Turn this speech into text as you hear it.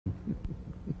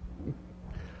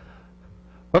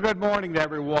Well, good morning to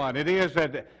everyone. It is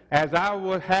that as I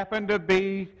would happen to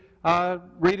be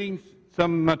reading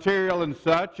some material and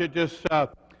such, it just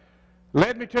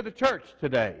led me to the church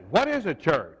today. What is a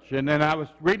church? And then I was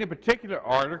reading a particular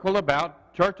article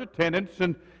about church attendance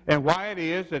and why it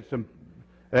is that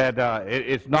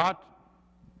it's not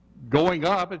going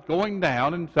up, it's going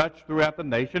down and such throughout the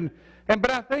nation.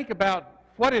 But I think about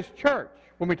what is church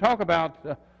when we talk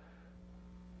about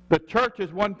the church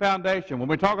is one foundation. When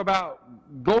we talk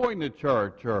about going to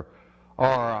church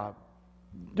or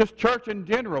just church in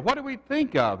general, what do we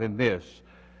think of in this?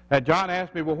 John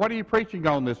asked me, well, what are you preaching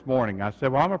on this morning? I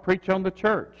said, well, I'm going to preach on the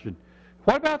church. And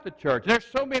what about the church? There's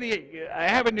so many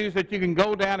avenues that you can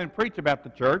go down and preach about the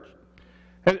church.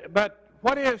 But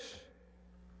what is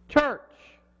church?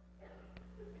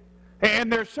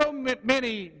 And there's so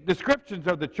many descriptions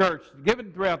of the church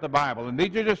given throughout the Bible, and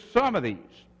these are just some of these.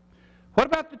 What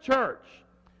about the church?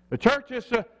 The church is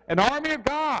an army of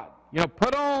God. You know,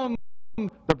 put on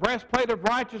the breastplate of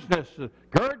righteousness.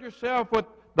 Gird yourself with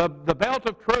the belt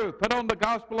of truth. Put on the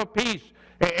gospel of peace.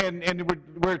 And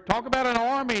we're talking about an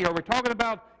army, or we're talking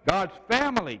about God's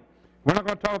family. We're not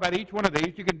going to talk about each one of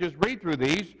these. You can just read through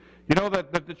these. You know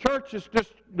that the church is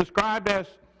just described as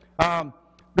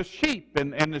the sheep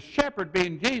and the shepherd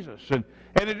being Jesus. And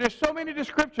there's so many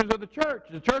descriptions of the church.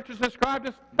 The church is described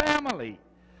as family.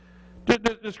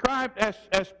 Described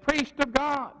as priest of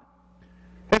God.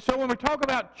 And so when we talk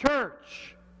about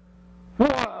church,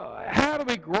 well, how do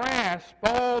we grasp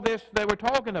all this that we're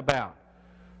talking about?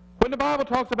 When the Bible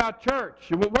talks about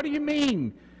church, what do you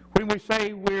mean when we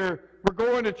say we're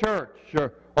going to church,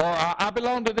 or I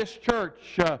belong to this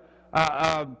church?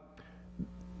 What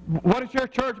does your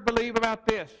church believe about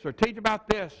this, or teach about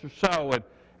this, or so?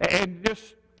 And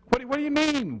just what do you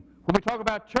mean when we talk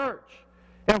about church?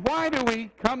 And why do we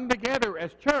come together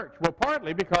as church? Well,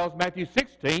 partly because Matthew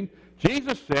 16,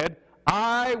 Jesus said,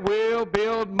 I will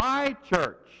build my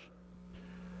church.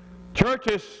 Church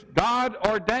is God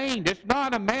ordained. It's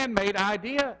not a man-made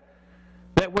idea.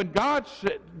 That when God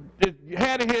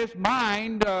had in his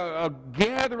mind a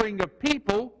gathering of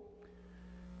people,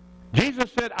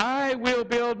 Jesus said, I will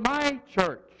build my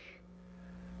church.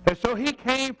 And so he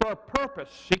came for a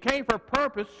purpose. He came for a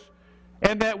purpose,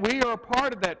 and that we are a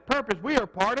part of that purpose. We are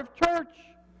part of church.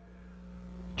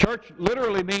 Church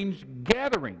literally means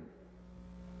gathering.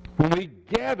 When we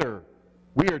gather,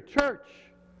 we are church.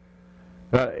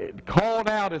 Called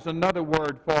out is another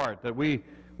word for it. That we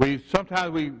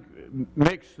sometimes we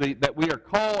mix that we are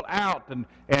called out,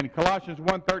 and Colossians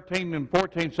 1:13 and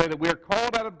 14 say that we are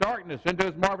called out of darkness into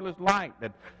his marvelous light.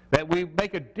 That we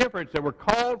make a difference. That we're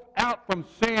called out from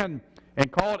sin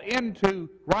and called into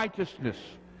righteousness.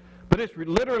 But it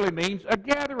literally means a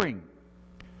gathering.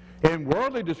 In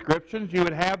worldly descriptions, you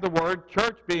would have the word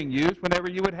church being used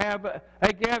whenever you would have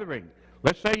a gathering.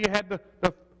 Let's say you had the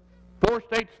Four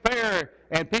States Fair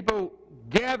and people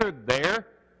gathered there.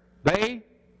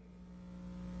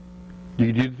 You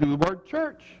used the word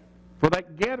church for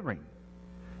that gathering.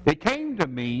 It came to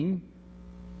mean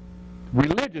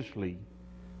religiously,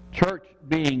 church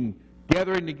being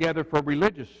gathering together for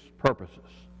religious purposes,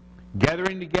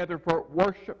 gathering together for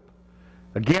worship,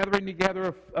 a gathering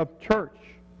together of church.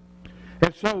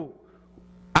 And so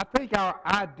I think our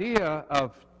idea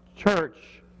of church,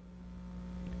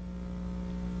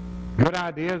 good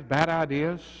ideas, bad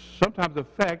ideas, sometimes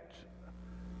affect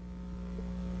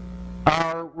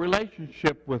our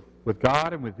relationship with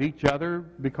God and with each other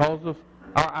because of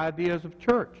our ideas of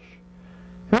church.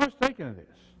 And I was thinking of this.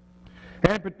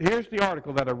 And here's the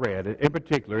article that I read in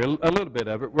particular, a little bit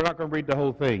of it. We're not going to read the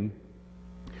whole thing.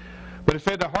 But it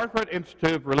said the Hartford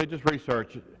Institute of Religious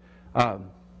Research,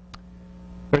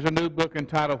 there's a new book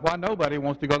entitled, Why Nobody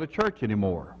Wants to Go to Church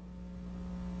Anymore.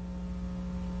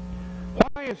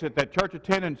 Why is it that church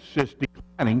attendance is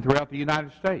declining throughout the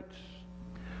United States?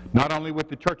 Not only with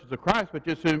the churches of Christ, but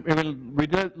just in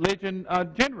religion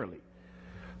generally.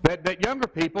 That younger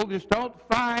people just don't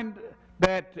find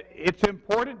that it's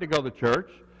important to go to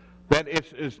church, that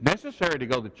it's necessary to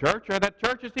go to church, or that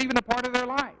church is even a part of their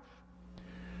life.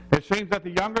 It seems that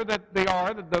the younger that they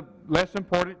are, the less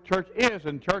important church is,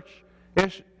 and church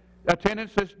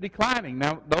attendance is declining.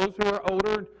 Now, those who are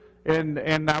older, and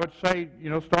I would say, you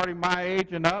know, starting my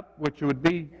age and up, which would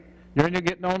be, you're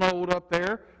getting on old up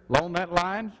there, along that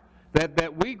lines,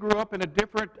 that we grew up in a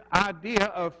different idea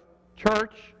of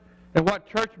church and what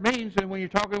church means than when you're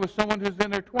talking with someone who's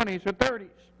in their 20s or 30s.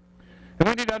 And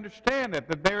we need to understand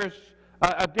that there is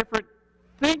a different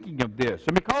thinking of this.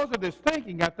 And because of this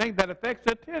thinking, I think that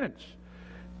affects attendance.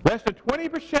 Less than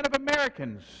 20% of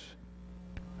Americans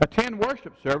attend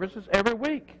worship services every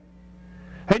week.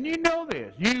 And you know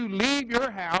this. You leave your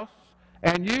house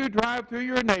and you drive through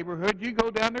your neighborhood. You go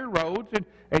down their roads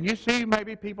and you see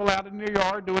maybe people out in their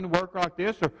yard doing work like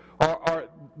this, or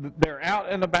they're out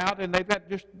and about and they've got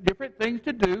just different things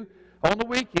to do on the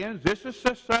weekends. This is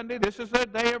a Sunday. This is a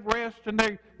day of rest, and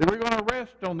we're going to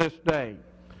rest on this day.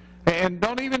 And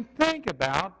don't even think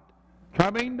about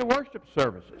coming to worship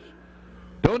services.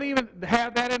 Don't even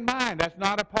have that in mind. That's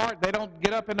not a part. They don't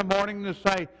get up in the morning and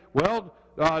say, well,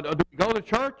 do we go to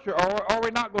church or are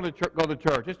we not going to go to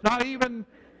church? It's not even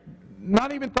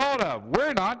thought of.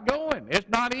 We're not going. It's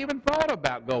not even thought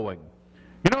about going.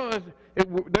 You know,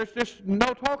 there's just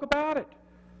no talk about it.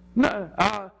 No,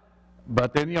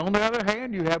 but then on the other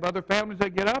hand, you have other families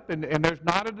that get up and there's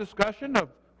not a discussion of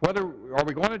whether are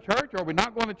we going to church or are we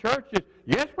not going to church. It's,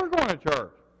 yes, we're going to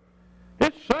church.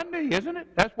 It's Sunday, isn't it?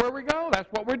 That's where we go.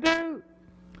 That's what we do.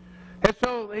 And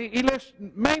so he lists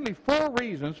mainly 4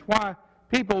 reasons why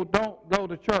people don't go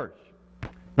to church.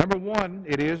 Number 1,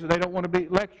 it is they don't want to be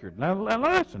lectured. Now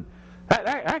listen,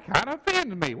 that kind of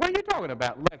offends me. What are you talking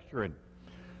about, lecturing?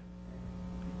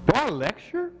 Do I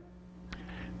lecture?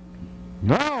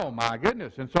 No, my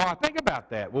goodness. And so I think about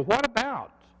that. Well, what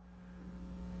about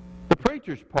the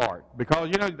preacher's part? Because,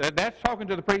 you know, that's talking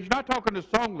to the preacher. He's not talking to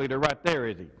the song leader right there,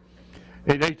 is he?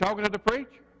 Is he talking to the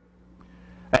preacher?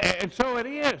 And so it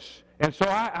is. And so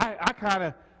I kind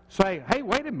of say, hey,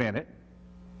 wait a minute.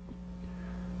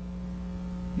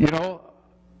 You know,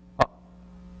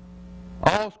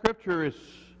 all Scripture is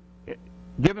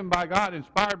given by God,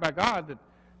 inspired by God,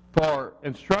 for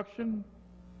instruction,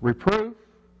 reproof,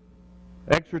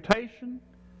 exhortation,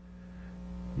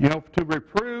 you know, to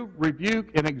reprove, rebuke,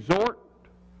 and exhort.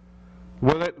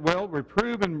 Well,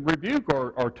 reprove and rebuke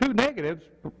are 2 negatives,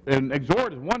 and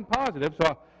exhort is 1 positive.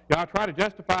 So I try to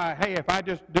justify, hey, if I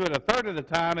just do it a third of the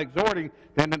time exhorting,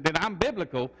 then I'm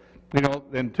biblical. You know,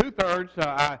 then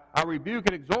 2/3 I rebuke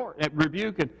and exhort, and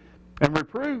rebuke and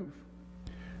reprove.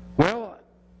 Well,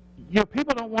 you know,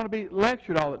 people don't want to be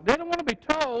lectured all the time. They don't want to be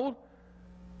told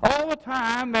all the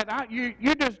time that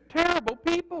you're just terrible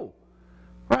people.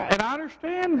 Right? And I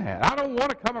understand that. I don't want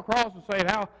to come across and say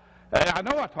how, I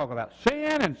know I talk about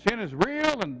sin, and sin is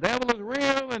real, and the devil is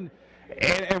real, and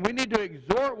we need to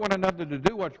exhort one another to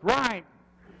do what's right.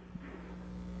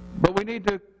 But we need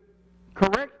to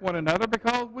correct one another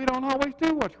because we don't always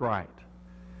do what's right.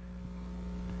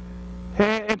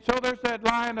 And so there's that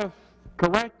line of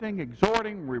correcting,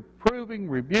 exhorting, reproving,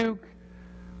 rebuke,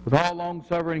 with all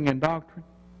long-suffering and doctrine.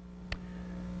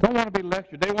 Don't want to be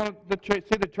lectured. They want to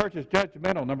see the church as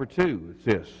judgmental. Number 2, it's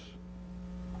this.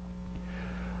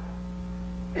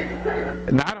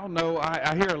 And I don't know,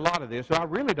 I hear a lot of this, so I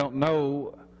really don't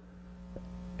know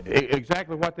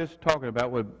exactly what this is talking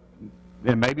about.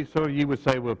 And maybe so you would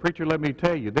say, well, preacher, let me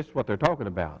tell you, this is what they're talking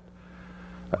about.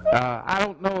 I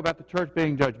don't know about the church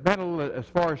being judgmental as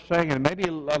far as saying, and maybe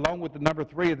along with the number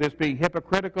 3 of this being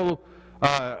hypocritical,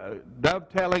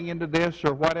 dovetailing into this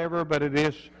or whatever, but it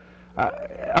is,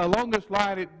 along this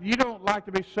line, you don't like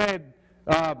to be said,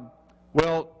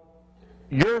 well,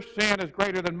 your sin is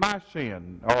greater than my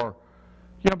sin, or,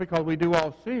 you know, because we do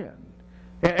all sin.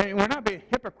 And we're not being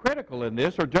hypocritical in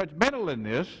this or judgmental in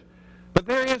this, but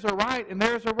there is a right and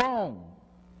there is a wrong.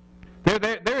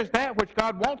 There is that which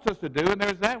God wants us to do, and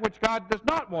there's that which God does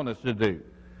not want us to do.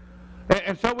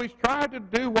 And so we try to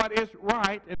do what is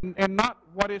right and not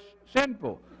what is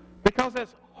sinful, because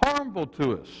that's harmful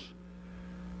to us.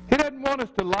 He doesn't want us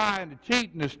to lie and to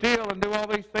cheat and to steal and do all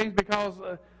these things, because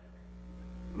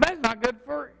that's not good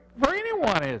for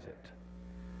anyone, is it?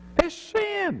 It's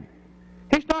sin.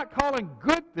 He's not calling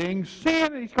good things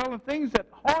sin. He's calling things that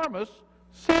harm us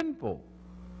sinful.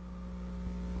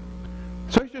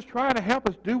 So he's just trying to help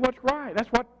us do what's right.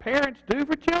 That's what parents do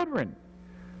for children.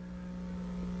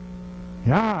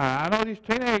 Yeah, I know these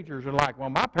teenagers are like, well,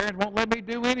 my parents won't let me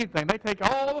do anything. They take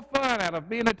all the fun out of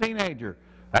being a teenager.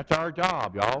 That's our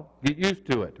job, y'all. Get used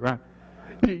to it, right?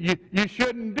 You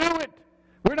shouldn't do it.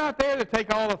 We're not there to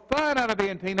take all the fun out of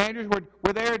being teenagers.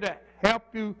 We're there to help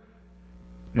you.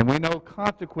 And we know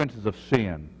consequences of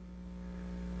sin.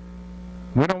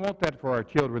 We don't want that for our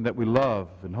children that we love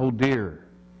and hold dear.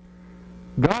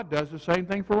 God does the same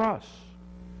thing for us.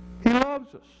 He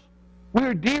loves us. We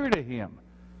are dear to Him.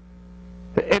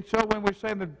 And so when we're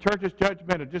saying the church is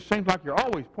judgmental, it just seems like you're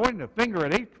always pointing a finger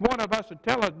at each one of us and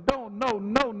telling us,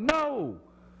 no.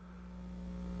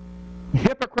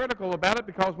 Hypocritical about it,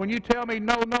 because when you tell me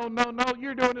no,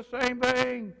 you're doing the same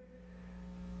thing.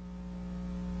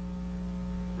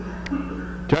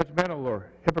 Judgmental or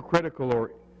hypocritical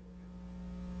or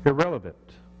irrelevant.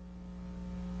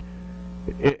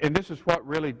 And this is what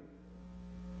really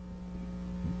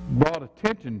brought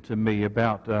attention to me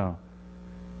about,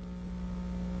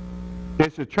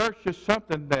 is the church just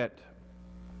something that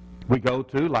we go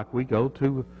to, like we go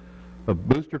to a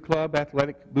booster club,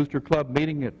 athletic booster club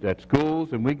meeting at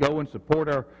schools, and we go and support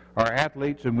our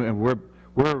athletes, and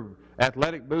we're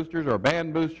athletic boosters or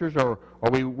band boosters, or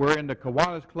we're in the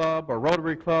Kiwanis Club or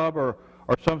Rotary Club or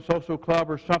some social club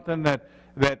or something that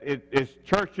is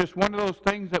church just one of those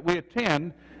things that we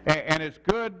attend, and it's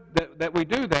good that we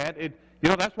do that.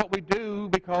 That's what we do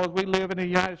because we live in the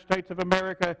United States of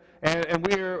America, and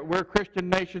we're Christian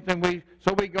nations, and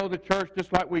so we go to church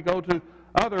just like we go to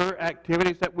other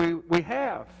activities that we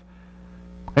have.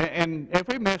 And if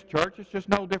we miss church, it's just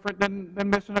no different than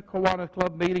missing a Kiwanis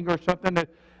Club meeting or something that,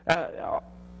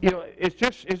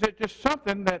 is it just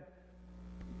something that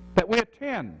we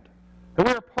attend, that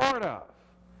we're a part of,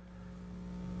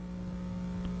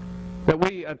 that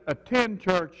we attend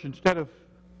church instead of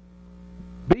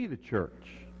be the church.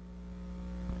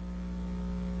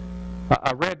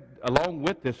 I read along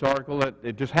with this article that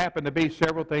it just happened to be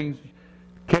several things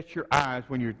catch your eyes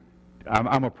when I'm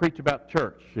going to preach about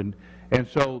church. And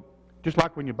so just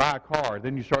like when you buy a car,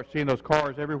 then you start seeing those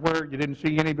cars everywhere. You didn't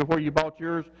see any before you bought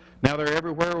yours. Now they're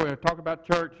everywhere. When I talk about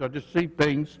church, I just see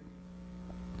things.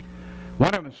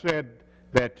 One of them said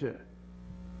that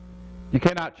you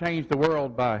cannot change the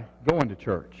world by going to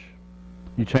church.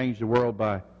 You change the world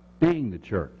by being the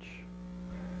church.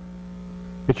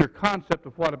 It's your concept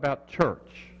of what about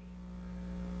church.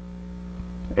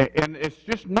 And it's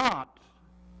just not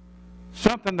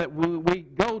something that we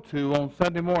go to on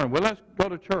Sunday morning. Well, let's go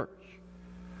to church.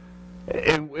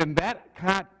 And that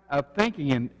kind of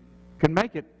thinking can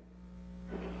make it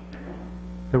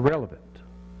irrelevant.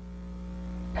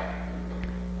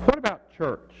 What about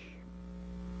church?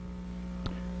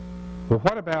 Well,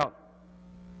 what about,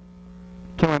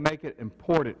 can we make it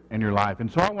important in your life?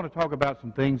 And so I want to talk about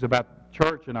some things about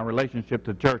church and our relationship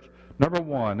to church. Number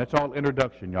one, that's all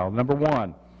introduction, y'all. Number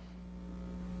one,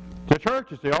 the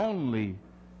church is the only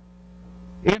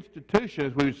institution,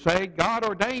 as we would say,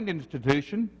 God-ordained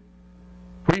institution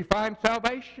where you find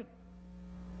salvation.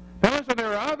 Now listen,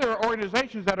 there are other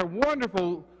organizations that are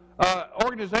wonderful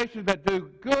organizations that do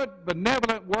good,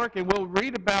 benevolent work, and we'll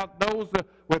read about those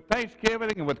with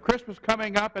Thanksgiving and with Christmas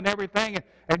coming up and everything,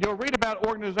 and you'll read about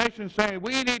organizations saying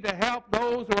we need to help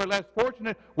those who are less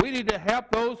fortunate, we need to help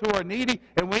those who are needy,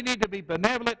 and we need to be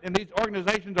benevolent, and these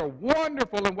organizations are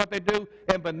wonderful in what they do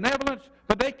in benevolence,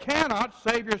 but they cannot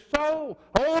save your soul.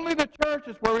 Only the church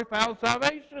is where we found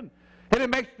salvation, and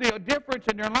it makes a difference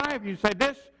in your life. You say,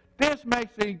 this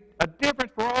makes a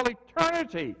difference for all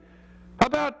eternity. How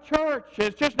about church?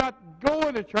 It's just not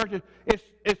going to church.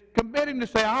 It's committing to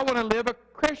say, I want to live a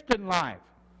Christian life.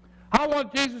 I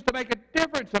want Jesus to make a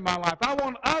difference in my life. I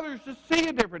want others to see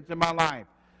a difference in my life.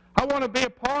 I want to be a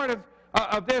part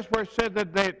of this where it said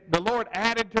that the Lord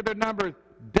added to their numbers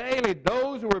daily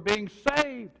those who were being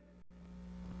saved.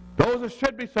 Those who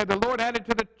should be saved. The Lord added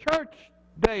to the church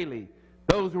daily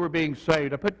those who were being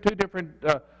saved. I put two different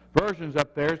versions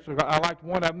up there. So I liked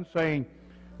one of them saying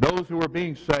those who were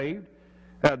being saved.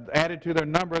 Added to their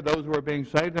number those who are being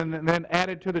saved, and then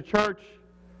added to the church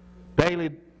daily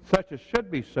such as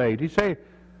should be saved. He say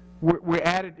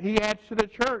he adds to the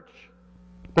church.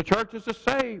 The church is the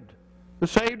saved. The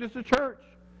saved is the church.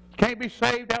 You can't be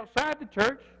saved outside the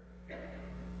church.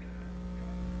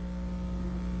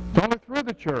 It's only through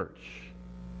the church.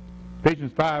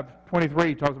 Ephesians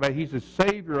 5:23 talks about he's the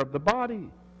Savior of the body.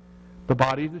 The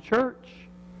body is the church.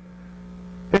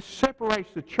 It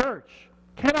separates the church.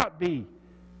 Cannot be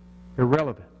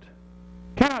irrelevant.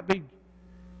 Cannot be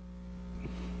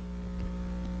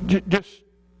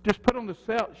just put on the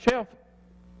shelf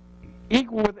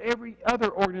equal with every other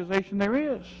organization there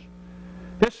is.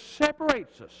 This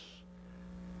separates us.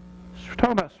 We're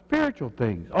talking about spiritual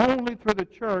things. Only through the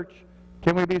church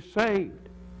can we be saved.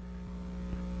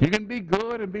 You can be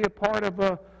good and be a part of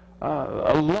a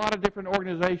lot of different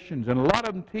organizations, and a lot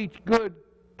of them teach good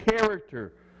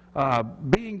character,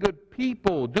 being good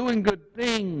people, doing good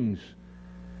things.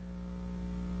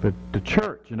 But the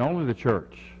church, and only the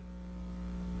church,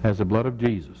 has the blood of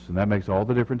Jesus, and that makes all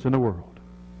the difference in the world.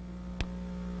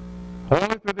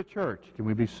 Only through the church can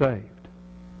we be saved.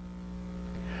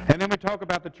 And then we talk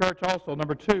about the church also,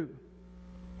 number two.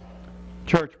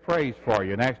 Church prays for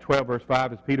you. In Acts 12, verse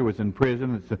 5, as Peter was in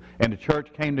prison, and the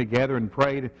church came together and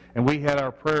prayed, and we had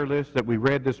our prayer list that we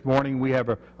read this morning. We have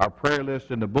our prayer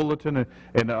list in the bulletin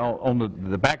and on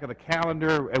the back of the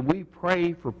calendar, and we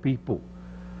pray for people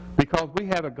because we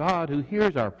have a God who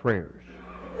hears our prayers.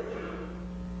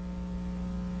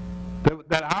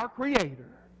 That our Creator,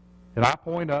 and I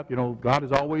point up, God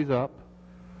is always up,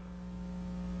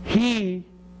 He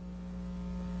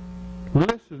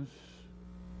listens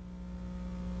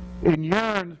and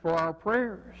yearns for our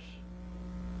prayers.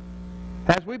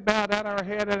 As we bow down our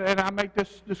head, and I make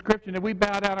this description, if we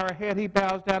bow down our head, He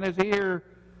bows down His ear.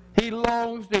 He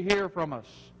longs to hear from us.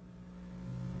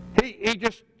 He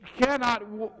just cannot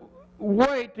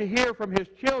wait to hear from His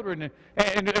children.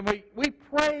 And we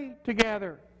pray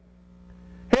together.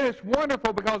 And it's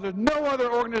wonderful because there's no other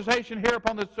organization here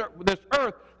upon this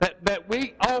earth that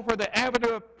we offer the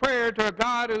avenue of prayer to a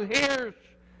God who hears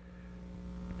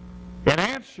and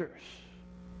answers.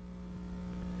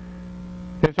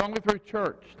 It's only through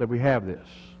church that we have this.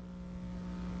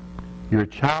 You're a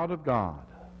child of God,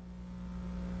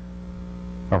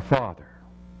 our Father.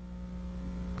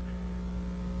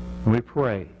 And we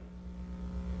pray.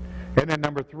 And then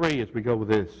number 3, as we go with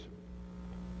this,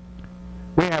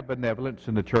 we have benevolence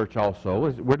in the church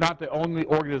also. We're not the only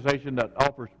organization that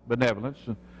offers benevolence,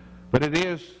 but it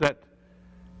is that,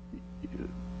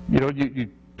 you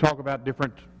talk about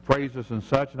different phrases and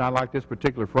such, and I like this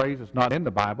particular phrase. It's not in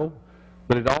the Bible,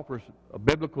 but it offers a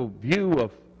biblical view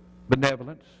of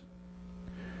benevolence.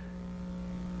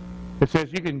 It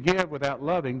says you can give without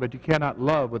loving, but you cannot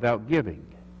love without giving.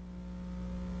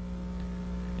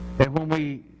 And when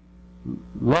we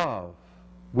love,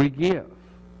 we give.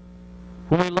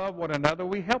 When we love one another,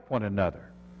 we help one another.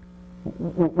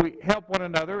 We help one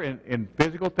another in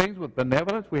physical things with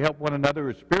benevolence. We help one another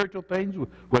with spiritual things,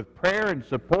 with prayer and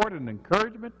support and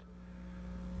encouragement.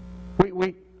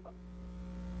 We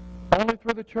only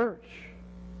through the church.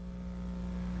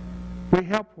 We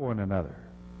help one another.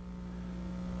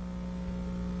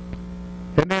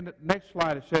 And then the next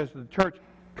slide, it says the church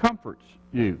comforts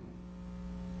you.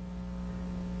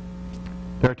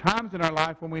 There are times in our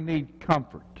life when we need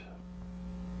comfort.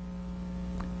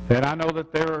 And I know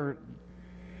that there are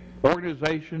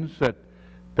organizations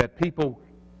that people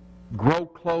grow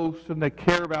close and they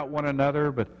care about one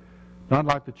another, but not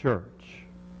like the church.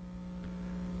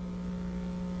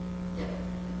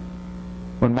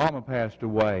 When Mama passed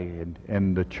away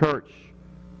and the church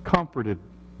comforted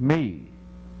me,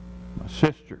 my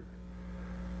sister,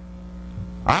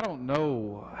 I don't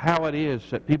know how it is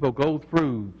that people go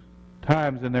through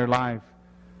times in their life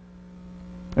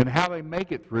and how they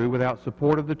make it through without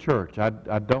support of the church. I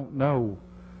don't know,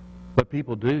 but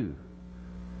people do.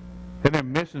 And they're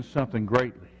missing something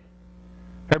greatly.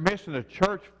 They're missing a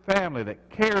church family that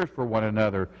cares for one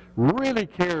another, really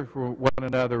cares for one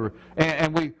another.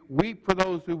 And we weep for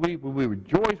those who weep, we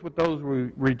rejoice with those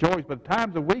who rejoice. But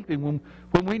times of weeping,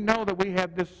 when we know that we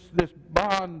have this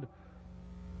bond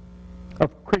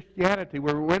of Christianity,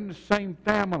 where we're in the same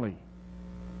family,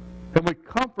 and we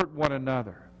comfort one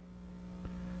another.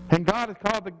 And God is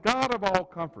called the God of all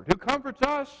comfort. Who comforts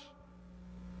us?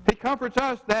 He comforts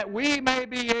us that we may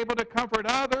be able to comfort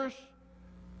others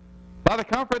by the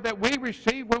comfort that we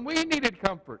received when we needed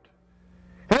comfort.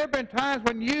 And there have been times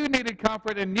when you needed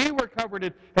comfort and you were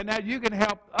comforted, and now you can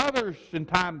help others in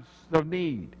times of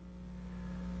need.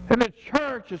 And the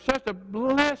church is such a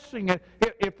blessing.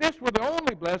 If this were the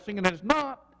only blessing, and it's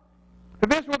not, if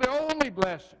this were the only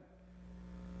blessing,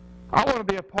 I want to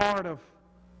be a part of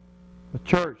a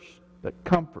church that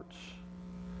comforts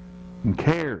and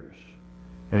cares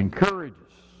and encourages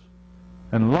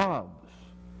and loves.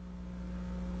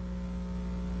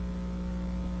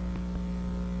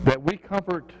 That we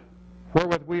comfort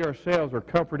wherewith we ourselves are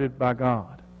comforted by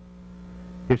God.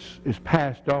 It's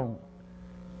passed on.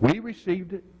 We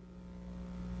received it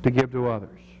to give to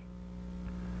others.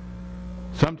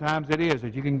 Sometimes it is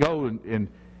that you can go and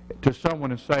to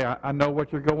someone and say, I know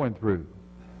what you're going through.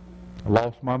 I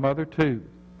lost my mother too.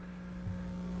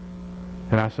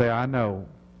 And I say, I know.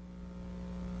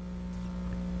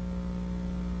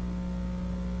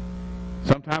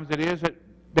 Sometimes it is that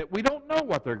we don't know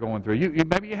what they're going through.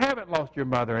 Maybe you haven't lost your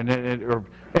mother,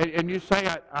 and you say,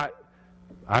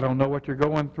 I don't know what you're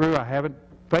going through. I haven't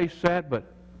faced that, but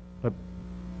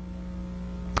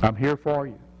I'm here for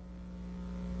you.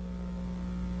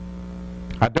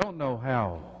 I don't know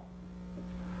how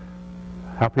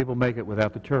people make it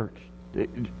without the church.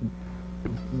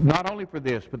 Not only for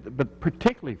this, but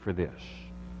particularly for this.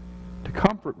 To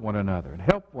comfort one another and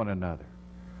help one another.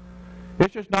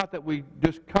 It's just not that we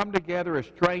just come together as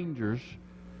strangers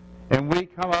and we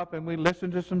come up and we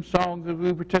listen to some songs and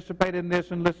we participate in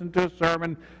this and listen to a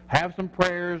sermon, have some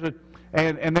prayers,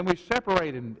 and then we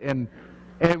separate and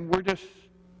we're just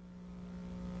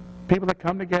people that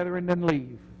come together and then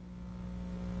leave.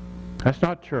 That's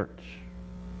not church.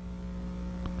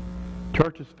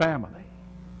 Church is family.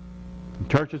 And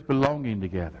church is belonging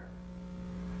together.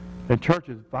 And church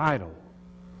is vital.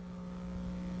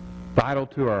 Vital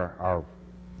to our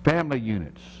family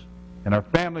units. And our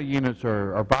family units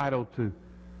are vital to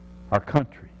our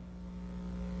country.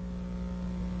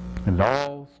 And it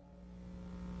all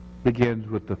begins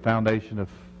with the foundation of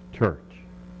church.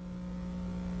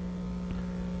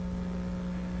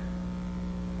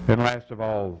 And last of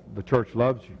all, the church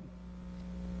loves you.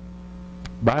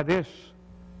 By this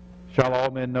shall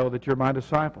all men know that you're my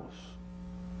disciples.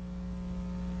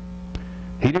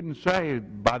 He didn't say,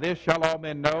 by this shall all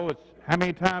men know. It's how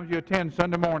many times you attend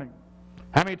Sunday morning,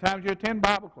 how many times you attend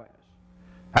Bible class,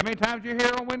 how many times you're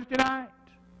here on Wednesday night.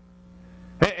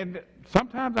 And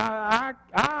sometimes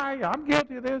I'm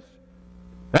guilty of this.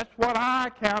 That's what I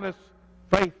count as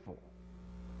faithful.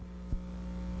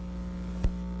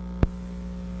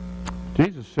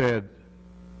 Jesus said,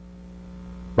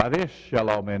 by this shall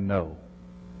all men know.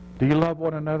 Do you love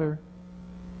one another?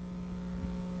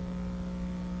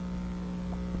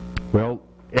 Well,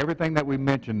 everything that we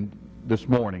mentioned this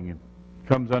morning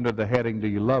comes under the heading, do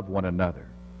you love one another?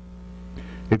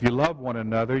 If you love one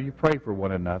another, you pray for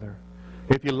one another.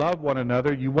 If you love one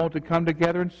another, you want to come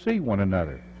together and see one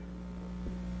another.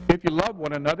 If you love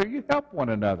one another, you help one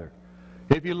another.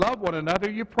 If you love one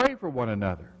another, you pray for one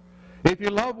another. If you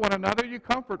love one another, you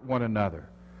comfort one another.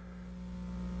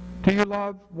 Do you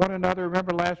love one another?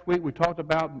 Remember last week we talked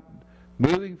about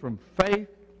moving from faith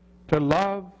to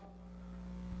love.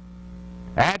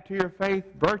 Add to your faith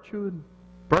virtue,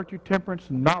 temperance,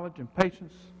 and knowledge, and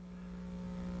patience.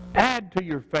 Add to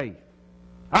your faith.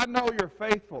 I know you're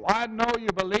faithful. I know you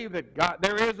believe that God,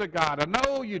 there is a God. I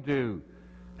know you do.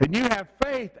 And you have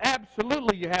faith.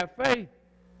 Absolutely you have faith.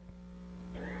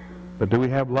 But do we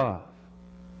have love?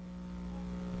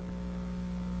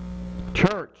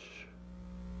 Church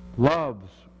loves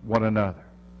one another.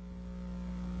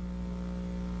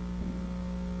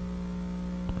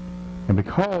 And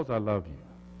because I love you,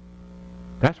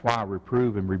 that's why I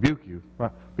reprove and rebuke you.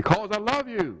 Because I love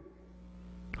you.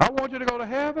 I want you to go to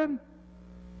heaven.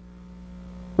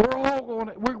 We're all going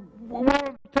to, we want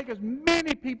to take as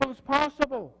many people as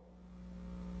possible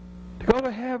to go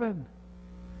to heaven.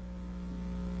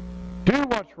 Do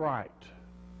what's right.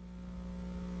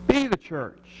 Be the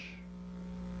church.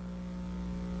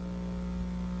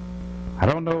 I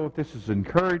don't know if this has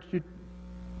encouraged you,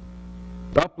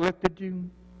 uplifted you.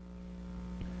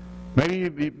 Maybe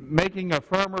you'd be making a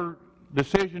firmer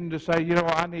decision to say, you know,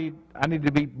 I need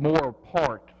to be more a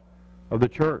part of the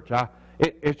church.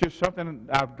 It's just something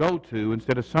I go to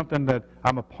instead of something that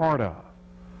I'm a part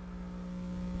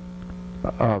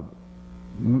of.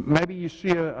 Maybe you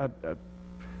see a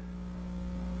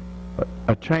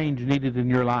change needed in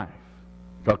your life,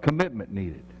 a commitment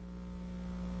needed.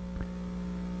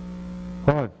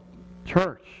 Well,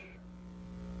 church,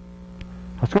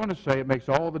 I was going to say it makes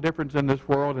all the difference in this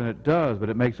world, and it does, but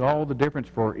it makes all the difference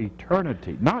for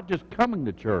eternity. Not just coming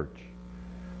to church,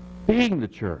 being the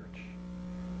church.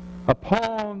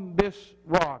 Upon this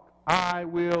rock I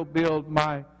will build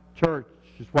my church,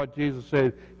 is what Jesus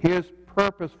said. His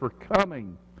purpose for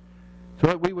coming, so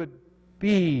that we would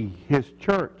be His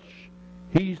church.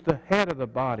 He's the head of the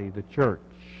body, the church.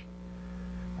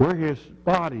 We're His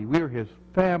body. We're His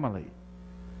family.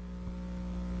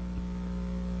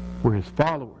 We're His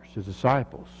followers, His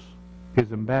disciples,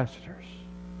 His ambassadors.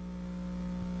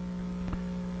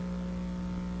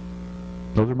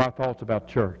 Those are my thoughts about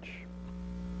church.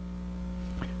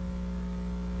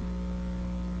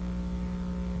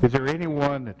 Is there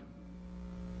anyone that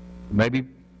maybe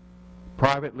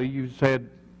privately you said,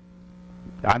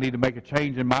 I need to make a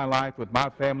change in my life with my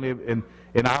family,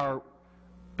 in our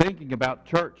thinking about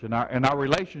church, and our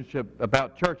relationship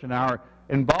about church, and our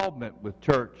involvement with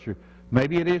church? Or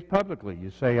maybe it is publicly.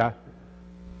 You say,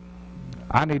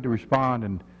 I need to respond,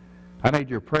 and I need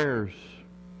your prayers.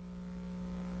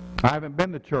 I haven't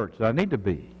been to church that I need to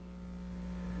be.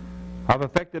 I've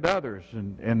affected others,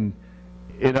 and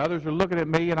others are looking at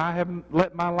me, and I haven't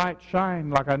let my light shine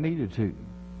like I needed to.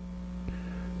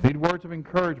 Need words of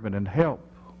encouragement and help.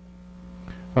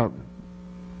 Oh,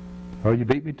 you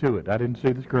beat me to it. I didn't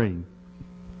see the screen.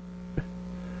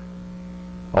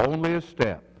 Only a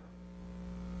step.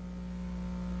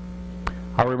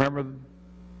 I remember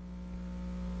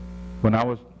when I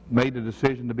was made the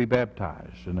decision to be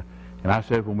baptized, and I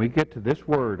said, when we get to this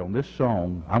word on this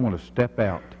song, I'm going to step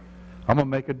out. I'm going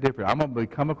to make a difference. I'm going to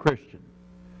become a Christian.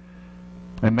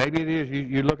 And maybe it is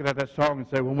you're looking at that song and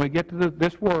say, when we get to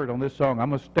this word on this song, I'm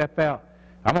going to step out.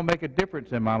 I'm going to make a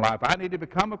difference in my life. I need to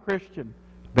become a Christian.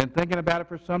 Been thinking about it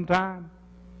for some time.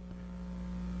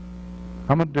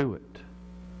 I'm going to do it.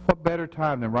 What better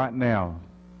time than right now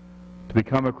to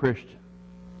become a Christian?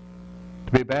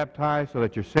 To be baptized so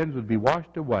that your sins would be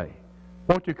washed away,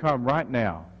 Won't you come right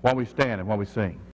now while we stand and while we sing?